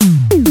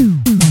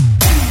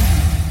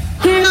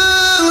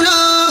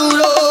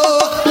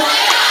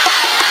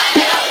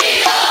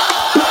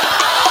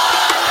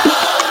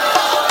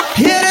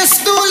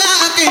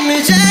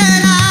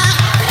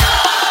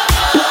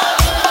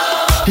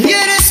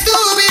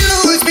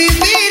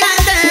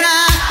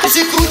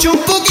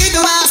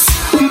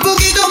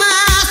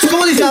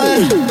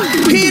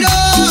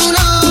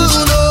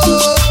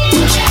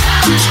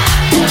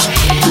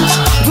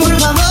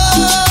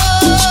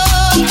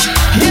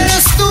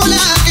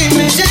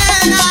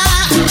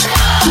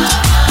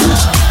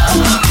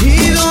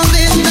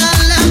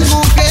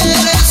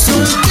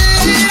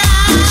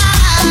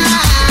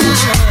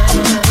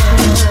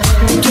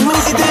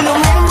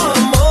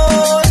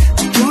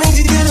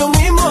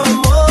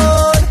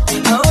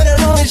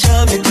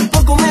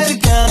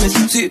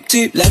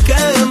Sí, la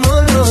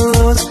cagamos los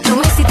dos.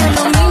 Un besito es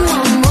lo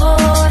mismo,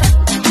 amor.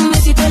 Un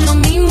besito es lo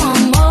mismo,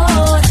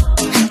 amor.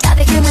 Ya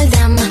dejemos el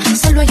drama,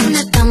 solo hay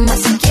una cama.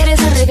 Si quieres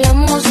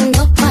arreglamos un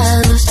 2 pa'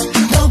 2. 2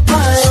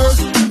 pa' 2,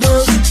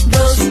 2,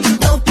 2,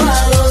 2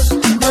 pa' 2,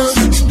 2,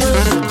 2, 2.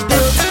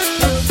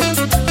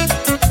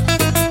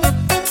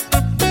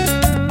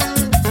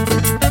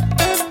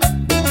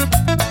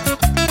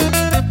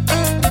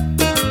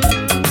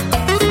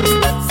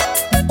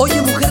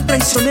 Oye, mujer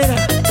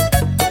traicionera,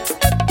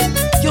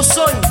 yo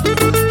soy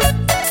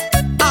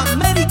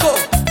Americo.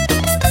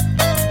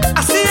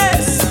 Así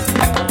es.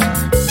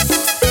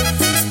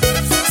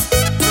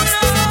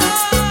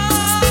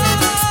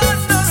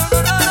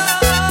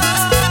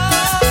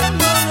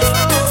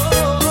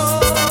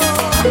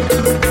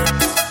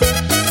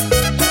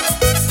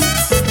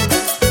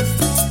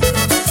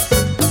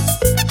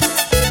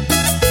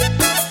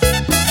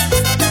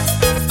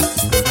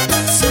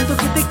 Siento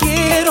que te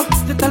quiero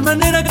de tal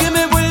manera que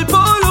me vuelvo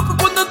loco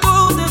cuando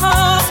tú te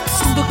vas.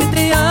 Siento que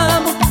te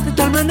amo de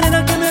tal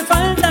manera que me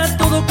falta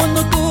todo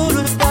cuando tú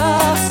no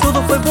estás.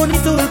 Todo fue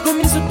bonito al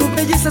comienzo, tu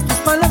belleza, tus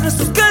palabras,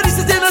 tus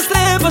caricias llenas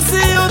de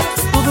pasión.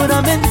 Todo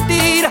era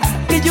mentira,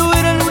 que yo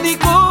era el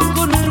único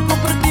con el que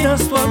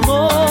compartías tu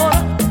amor.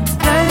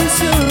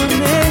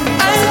 Traicionera,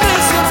 ay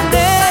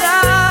traicionera,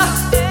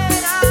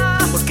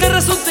 ¿por qué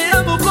razón te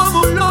amo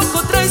como un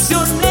loco?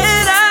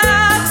 Traicionera,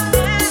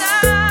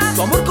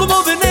 tu amor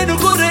como veneno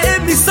corre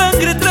en mi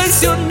sangre.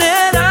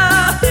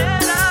 Traicionera,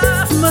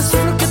 más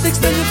solo que te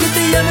extraño, que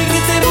te llame, que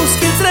te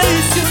busque.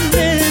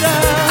 Traicionera,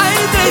 ay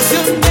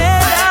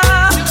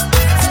traicionera,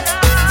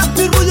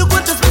 mi orgullo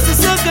cuántas veces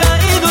se ha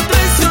caído.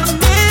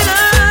 Traicionera,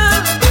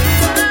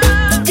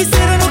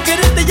 quisiera no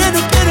quererte, ya no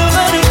quiero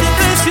amarte.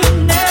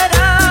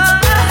 Traicionera,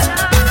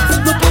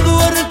 no puedo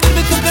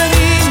arrancarme tu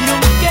cariño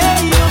aunque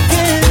yo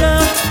quiera.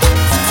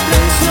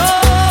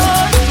 Traicionera.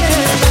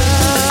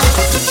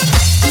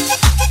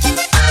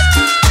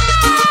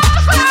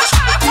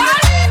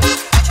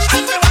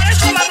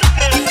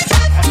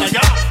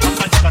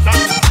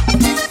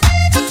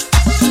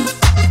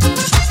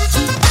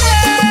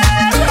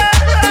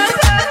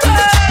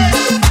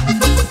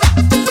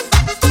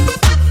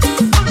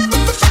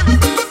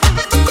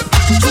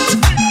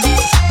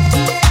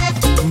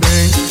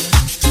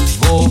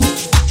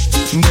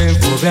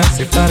 Debo de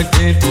aceptar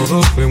que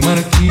todo fue un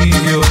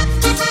martirio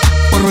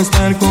por no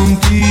estar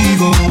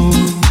contigo.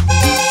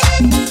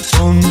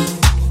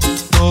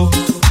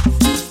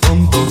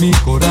 Tonto mi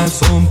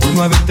corazón por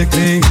no haberte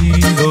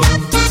creído.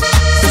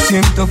 Se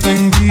siente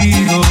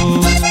ofendido.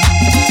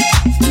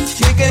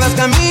 Sé que vas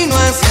camino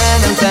hacia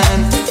el altar,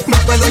 no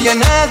puedo ya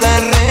nada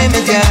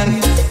remediar.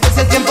 Pues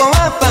el tiempo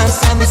ha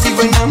pasado y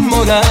sigo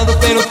enamorado,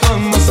 pero tú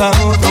amas a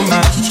otro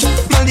más.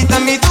 Maldita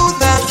mi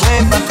duda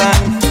fue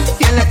fatal,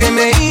 y en la que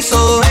me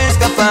hizo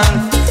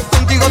escapar.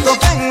 Contigo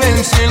toqué en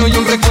el cielo y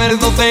un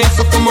recuerdo de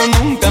eso como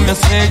nunca me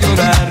hace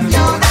llorar.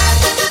 Llorar,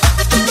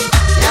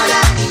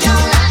 llorar y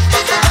llorar.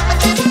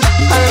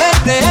 Al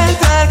verte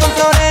entrar con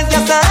flores de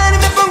azar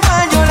me pongo a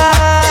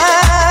llorar.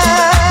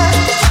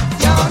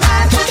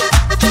 Llorar,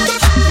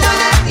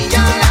 llorar y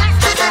llorar.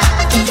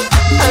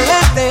 Al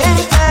verte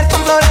entrar con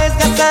flores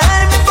de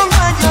azar me pongo a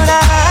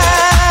llorar.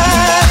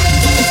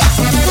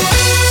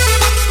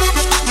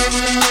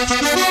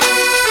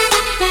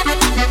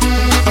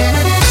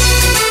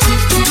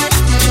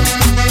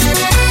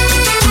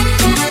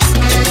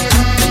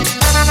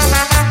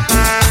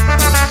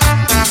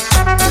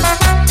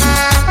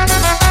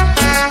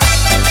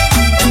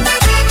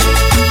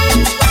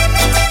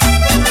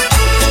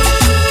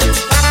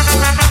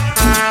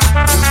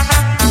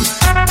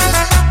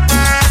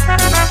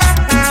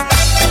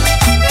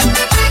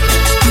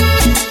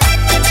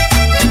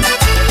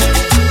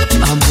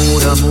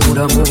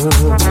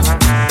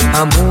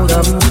 Amor,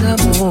 amor,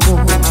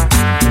 amor,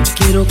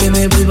 quiero que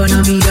me vuelvan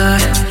a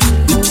mirar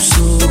tus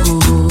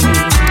ojos.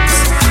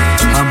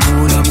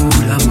 Amor, amor,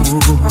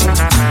 amor,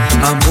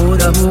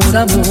 amor, amor,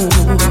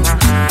 amor,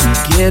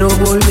 quiero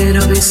volver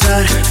a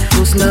besar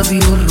tus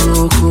labios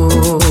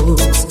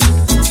rojos.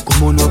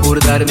 ¿Cómo no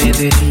acordarme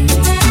de ti?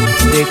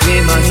 ¿De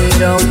qué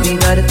manera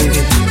olvidarte?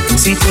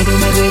 Si todo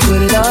me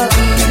recuerda a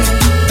ti,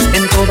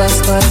 en todas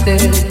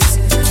partes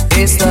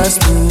estás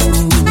tú.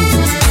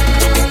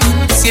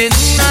 Si en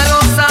una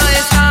rosa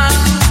estás,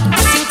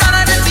 sin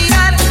cada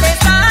respirar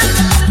estás,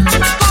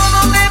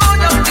 ¿cómo me voy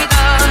a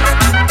olvidar?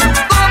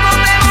 ¿Cómo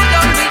me voy a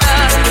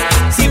olvidar?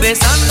 Si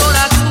besando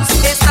la cruz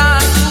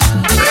estás,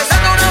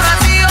 rezando una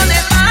oración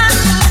estás,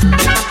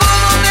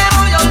 ¿cómo me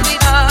voy a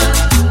olvidar?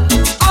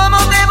 ¿Cómo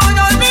me voy a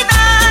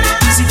olvidar?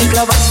 Si te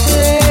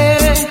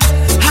clavaste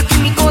aquí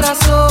en mi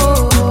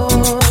corazón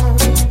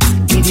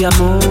y de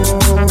amor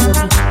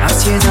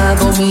has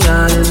llenado mi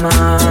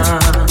alma,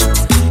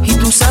 y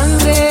tu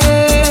sangre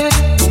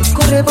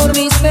corre por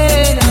mis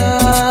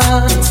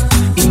venas,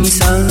 y mi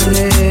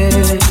sangre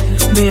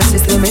me hace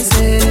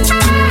estremecer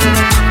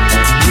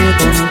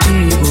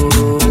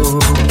contigo.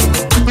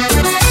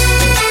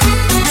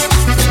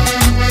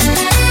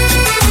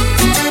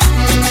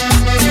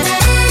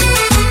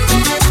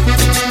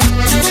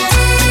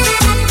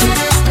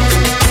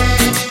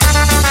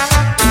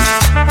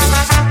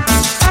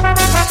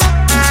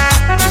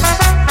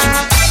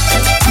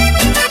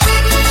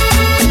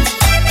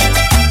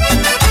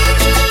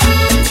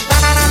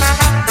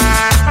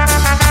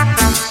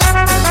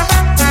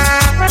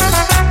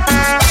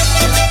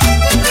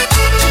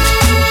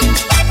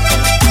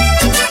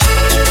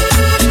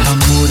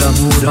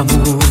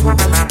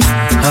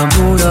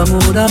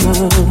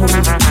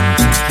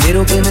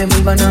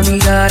 vuelvan a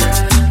mirar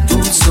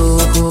tus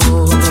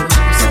ojos.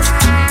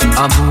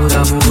 Amor,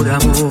 amor,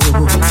 amor,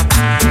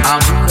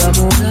 amor,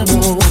 amor,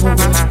 amor.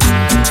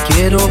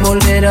 Quiero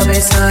volver a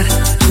besar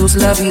tus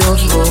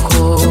labios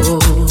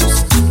rojos.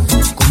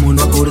 ¿Cómo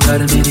no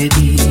acordarme de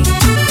ti?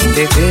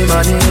 ¿De qué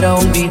manera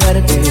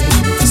olvidarte?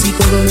 Si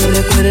todo me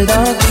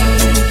recuerda a ti,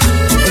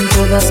 en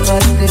todas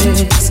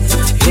partes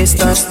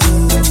estás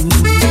tú.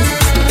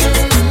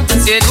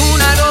 Si en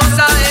una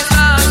rosa de